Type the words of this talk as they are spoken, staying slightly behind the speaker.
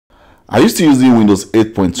Are you still using Windows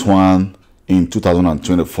 8.1 in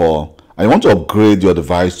 2024 and you want to upgrade your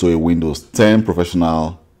device to a Windows 10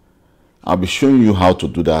 Professional? I'll be showing you how to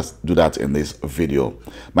do that in this video.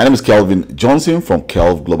 My name is Kelvin Johnson from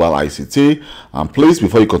Kelv Global ICT, and please,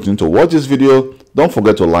 before you continue to watch this video, don't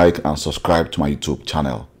forget to like and subscribe to my YouTube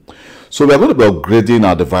channel. So we are going to be upgrading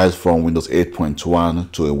our device from Windows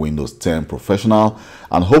 8.1 to a Windows 10 Professional,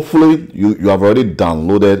 and hopefully you have already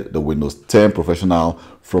downloaded the Windows 10 Professional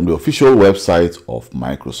from the official website of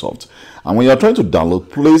Microsoft. And when you are trying to download,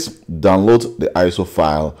 please download the ISO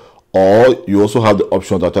file, or you also have the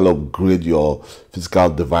option to actually upgrade your physical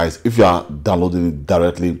device if you are downloading it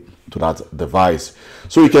directly to that device.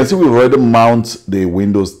 So you can see we've already mounted the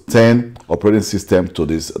Windows 10 operating system to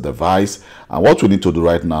this device, and what we need to do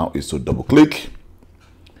right now is to double click.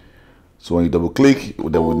 So when you double click,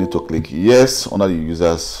 then we need to click yes under the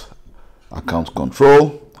user's account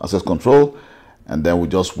control, access control, and then we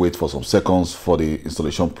just wait for some seconds for the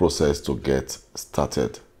installation process to get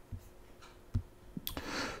started.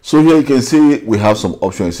 So here you can see we have some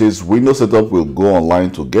options. It says Windows setup will go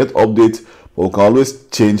online to get update, but we can always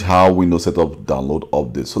change how Windows setup download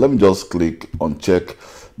updates. So let me just click on check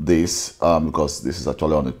this because this is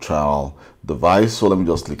actually on a trial device. So let me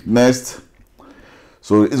just click next.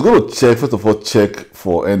 So it's going to check, first of all, check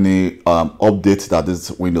for any update that this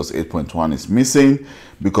Windows 8.1 is missing,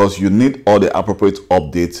 because you need all the appropriate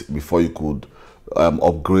updates before you could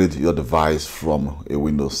upgrade your device from a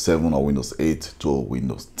Windows 7 or Windows 8 to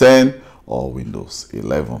Windows 10 or Windows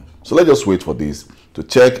 11. So let's just wait for this to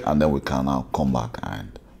check, and then we can now come back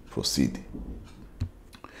and proceed.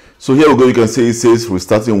 So here we go. You can see it says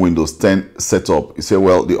restarting Windows 10 setup. It says,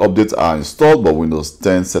 well, the updates are installed, but Windows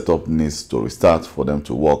 10 setup needs to restart for them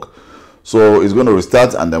to work. So it's going to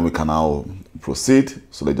restart, and then we can now proceed.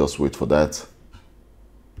 So let's just wait for that.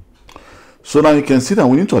 So now you can see that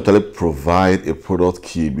we need to actually provide a product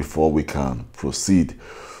key before we can proceed.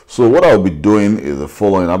 So what I'll be doing is the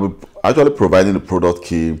following. I'll be actually providing the product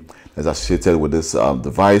key that's associated with this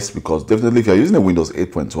device, because definitely if you're using a Windows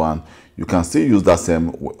 8.1, you can still use that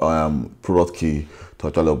same product key to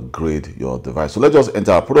actually upgrade your device. So let's just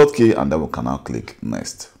enter our product key, and then we can now click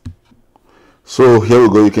next. So here we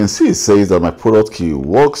go. You can see it says that my product key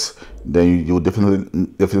works. Then you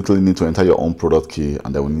definitely need to enter your own product key,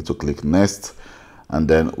 and then we need to click next, and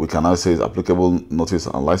then we can now say applicable notice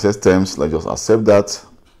and license terms. Let's just accept that,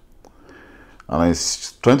 and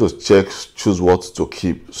it's trying to choose what to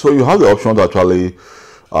keep. So you have the option to actually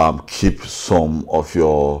keep some of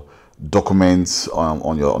your documents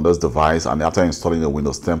on this device, and after installing your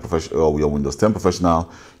Windows 10 Professional or your Windows 10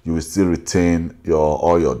 Professional, you will still retain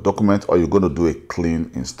all your documents, or you're going to do a clean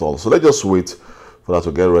install. So let's just wait for that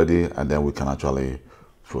to get ready, and then we can actually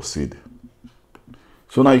proceed.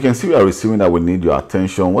 So now you can see we are receiving that we need your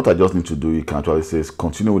attention. What I just need to do, you can actually say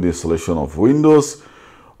continue with the installation of Windows.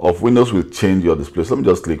 Will change your display. So let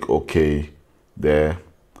me just click OK there,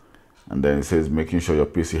 and then it says making sure your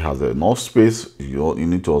PC has enough space. You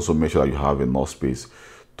need to also make sure that you have enough space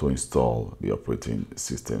to install the operating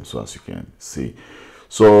system. So as you can see,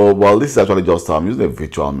 so well, this is actually just I'm using a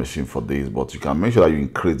virtual machine for this, but you can make sure that you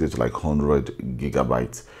increase it to like 100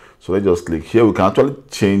 gigabytes. So let's just click here. We can actually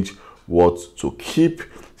change what to keep.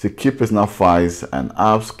 So keep personal files and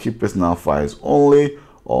apps, keep personal files only,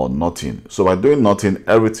 or nothing. So by doing nothing,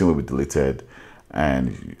 everything will be deleted,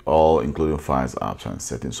 and all including files, apps, and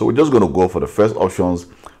settings. So we're just going to go for the first options.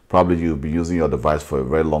 Probably you'll be using your device for a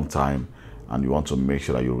very long time, and you want to make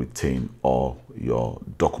sure that you retain all your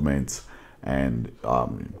documents and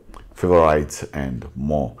favorites and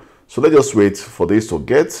more. So let's just wait for this to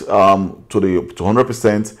get to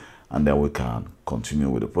 100%, and then we can continue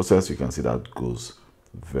with the process. You can see that goes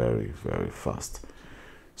very, very fast.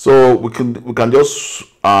 So we can just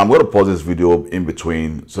I'm going to pause this video in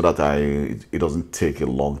between so that it doesn't take a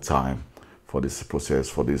long time for this process,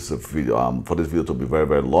 for this video to be very,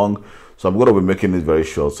 very long. So I'm going to be making it very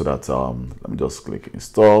short so that let me just click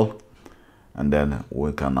install, and then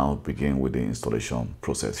we can now begin with the installation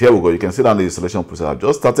process. Here we go. You can see that the installation process has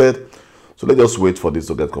just started. So let's just wait for this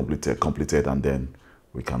to get completed, and then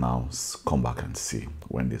we can now come back and see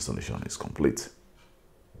when the installation is complete.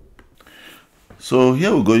 So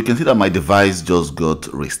here we go. You can see that my device just got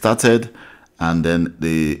restarted, and then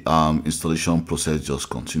the installation process just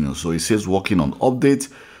continues. So it says working on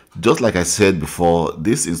update. Just like I said before,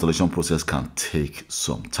 this installation process can take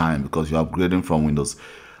some time because you're upgrading from Windows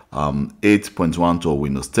 8.1 to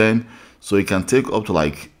Windows 10. So it can take up to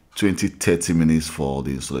like 20-30 minutes for the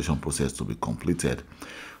installation process to be completed.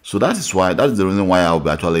 So that is the reason why I'll be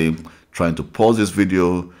actually trying to pause this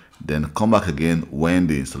video, then come back again when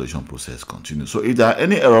the installation process continues. So if there are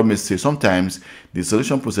any error messages, sometimes the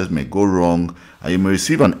installation process may go wrong and you may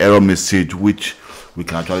receive an error message which we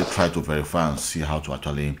can actually try to verify and see how to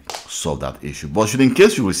actually solve that issue. But should in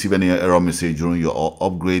case you receive any error message during your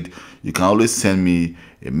upgrade, you can always send me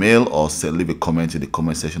a mail or leave a comment in the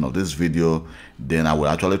comment section of this video. Then I will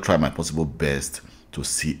actually try my possible best to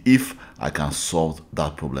see if I can solve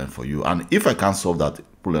that problem for you. And if I can solve that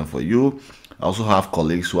problem for you, I also have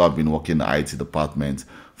colleagues who have been working in the IT department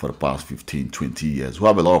for the past 15-20 years who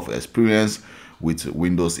have a lot of experience with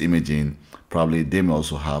Windows imaging. Probably they may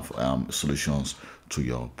also have solutions to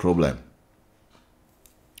your problem.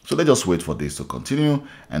 So let's just wait for this to continue,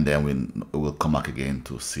 and then we'll come back again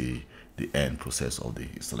to see the end process of the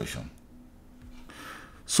installation.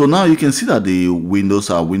 So now you can see that the Windows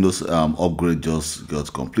upgrade just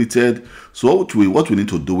got completed. So what we need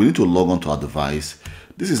to do, we need to log on to our device.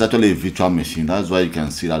 This is actually a virtual machine. That's why you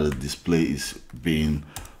can see that the display is being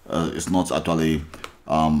it's not actually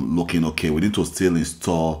looking okay. We need to still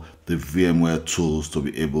install the VMware tools to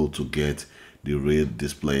be able to get the real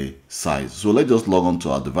display size. So let's just log on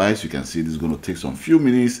to our device. You can see this is going to take some few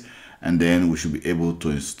minutes, and then we should be able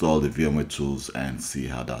to install the VMware tools and see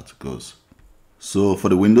how that goes. So for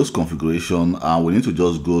the Windows configuration, we need to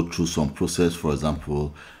just go through some process. For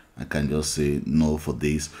example, I can just say no for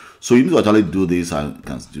this. So you need to actually do this. I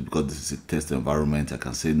can, because this is a test environment, I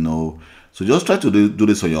can say no. So just try to do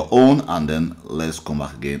this on your own, and then let's come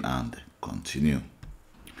back again and continue.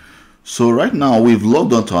 So right now we've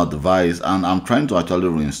logged onto our device, and I'm trying to actually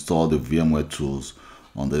reinstall the VMware tools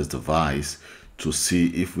on this device to see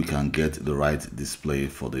if we can get the right display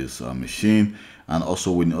for this machine. And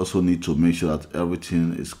also we also need to make sure that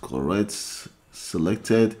everything is correct,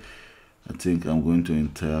 selected. I think I'm going to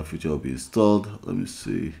entire feature will be installed. Let me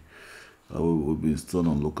see. Will be installed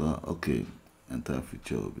on local. Okay, entire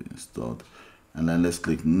feature will be installed, and then let's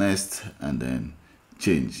click next and then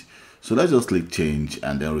change. So let's just click change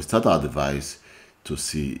and then restart our device to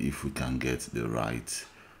see if we can get the right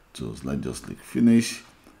tools. Let's just click finish,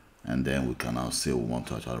 and then we can now say we want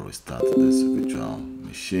to actually restart this virtual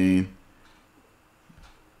machine.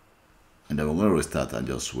 And then we're going to restart and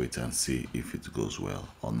just wait and see if it goes well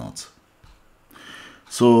or not.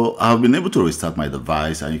 So I've been able to restart my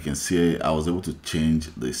device, and you can see I was able to change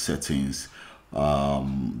the settings,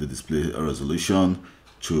 the display resolution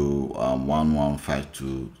to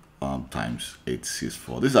 1152 times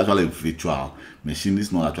 864. This is actually a virtual machine. This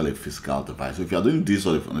is not actually a physical device. So if you're doing this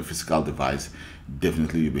on a physical device,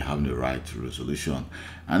 definitely you'll be having the right resolution.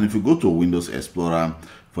 And if you go to Windows Explorer,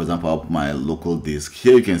 for example, up my local disk,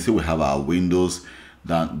 here you can see we have our Windows.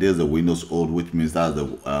 That there's the Windows old, which means that's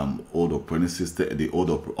the old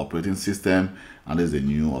operating system, and there's the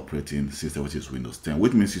new operating system, which is Windows 10,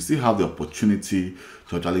 which means you still have the opportunity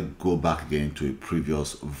to actually go back again to a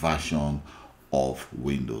previous version of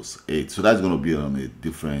Windows 8. So that's going to be on a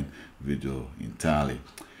different video entirely.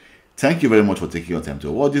 Thank you very much for taking your time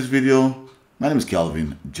to watch this video. My name is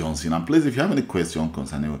Kelvin Johnson, and please, if you have any question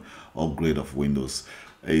concerning upgrade of Windows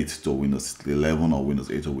 8 to Windows 11 or Windows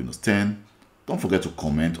 8 or Windows 10, don't forget to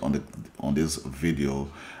comment on this video,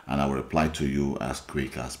 and I will reply to you as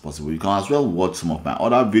quick as possible. You can as well watch some of my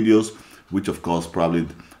other videos, which of course probably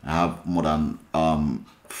I have more than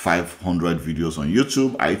 500 videos on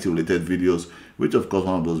YouTube, IT related videos, which of course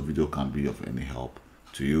one of those videos can be of any help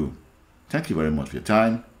to you. Thank you very much for your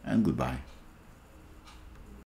time, and goodbye.